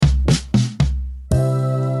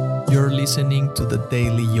listening to the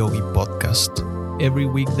Daily Yogi Podcast. Every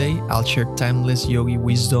weekday, I'll share timeless yogi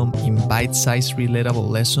wisdom in bite-sized relatable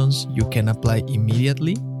lessons you can apply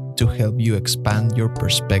immediately to help you expand your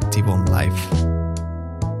perspective on life.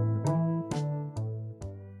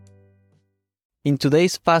 In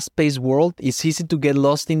today's fast-paced world, it's easy to get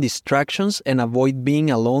lost in distractions and avoid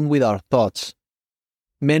being alone with our thoughts.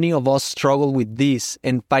 Many of us struggle with this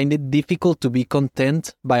and find it difficult to be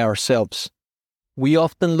content by ourselves. We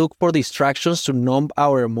often look for distractions to numb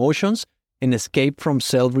our emotions and escape from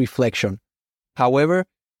self-reflection. However,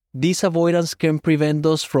 this avoidance can prevent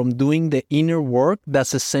us from doing the inner work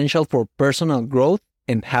that's essential for personal growth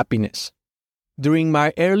and happiness. During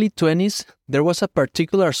my early 20s, there was a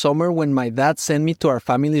particular summer when my dad sent me to our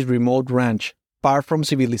family's remote ranch, far from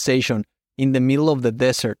civilization, in the middle of the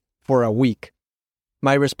desert, for a week.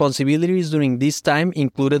 My responsibilities during this time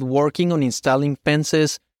included working on installing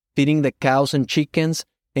fences, feeding the cows and chickens,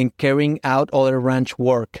 and carrying out other ranch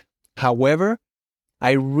work. However,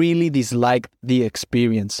 I really disliked the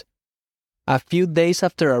experience. A few days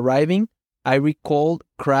after arriving, I recalled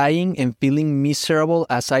crying and feeling miserable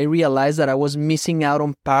as I realized that I was missing out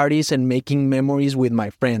on parties and making memories with my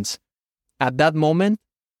friends. At that moment,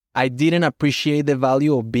 I didn't appreciate the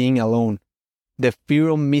value of being alone. The fear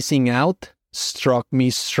of missing out struck me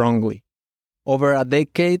strongly. Over a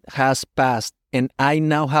decade has passed, and I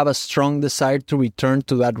now have a strong desire to return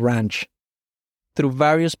to that ranch. Through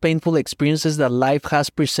various painful experiences that life has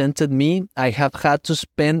presented me, I have had to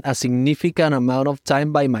spend a significant amount of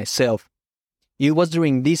time by myself. It was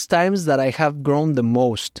during these times that I have grown the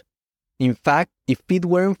most. In fact, if it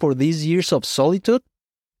weren't for these years of solitude,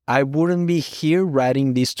 I wouldn't be here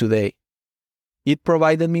writing this today. It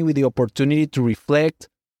provided me with the opportunity to reflect,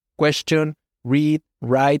 question, read,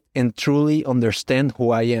 write, and truly understand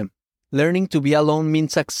who I am. Learning to be alone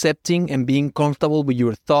means accepting and being comfortable with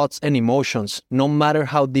your thoughts and emotions, no matter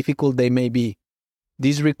how difficult they may be.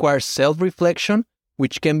 This requires self-reflection,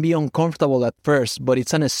 which can be uncomfortable at first, but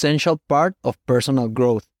it's an essential part of personal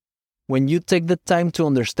growth. When you take the time to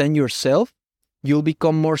understand yourself, you'll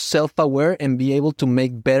become more self-aware and be able to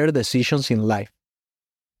make better decisions in life.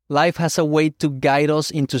 Life has a way to guide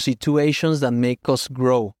us into situations that make us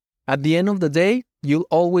grow. At the end of the day, you'll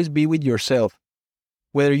always be with yourself.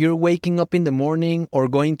 Whether you're waking up in the morning or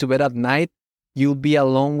going to bed at night, you'll be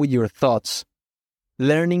alone with your thoughts.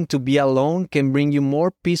 Learning to be alone can bring you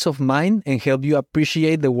more peace of mind and help you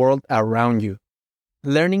appreciate the world around you.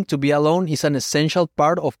 Learning to be alone is an essential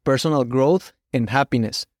part of personal growth and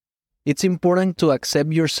happiness. It's important to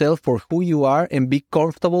accept yourself for who you are and be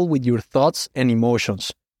comfortable with your thoughts and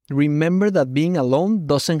emotions. Remember that being alone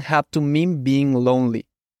doesn't have to mean being lonely.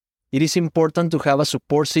 It is important to have a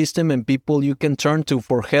support system and people you can turn to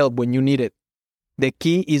for help when you need it. The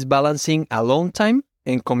key is balancing alone time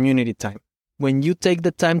and community time. When you take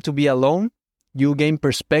the time to be alone, you gain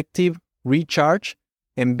perspective, recharge,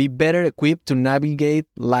 and be better equipped to navigate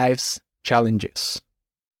life's challenges.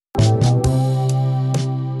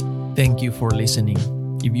 Thank you for listening.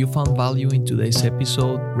 If you found value in today's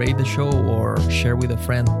episode, rate the show or share with a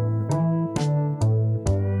friend.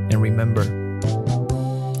 And remember,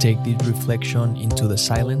 take this reflection into the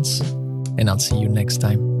silence, and I'll see you next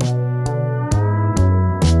time.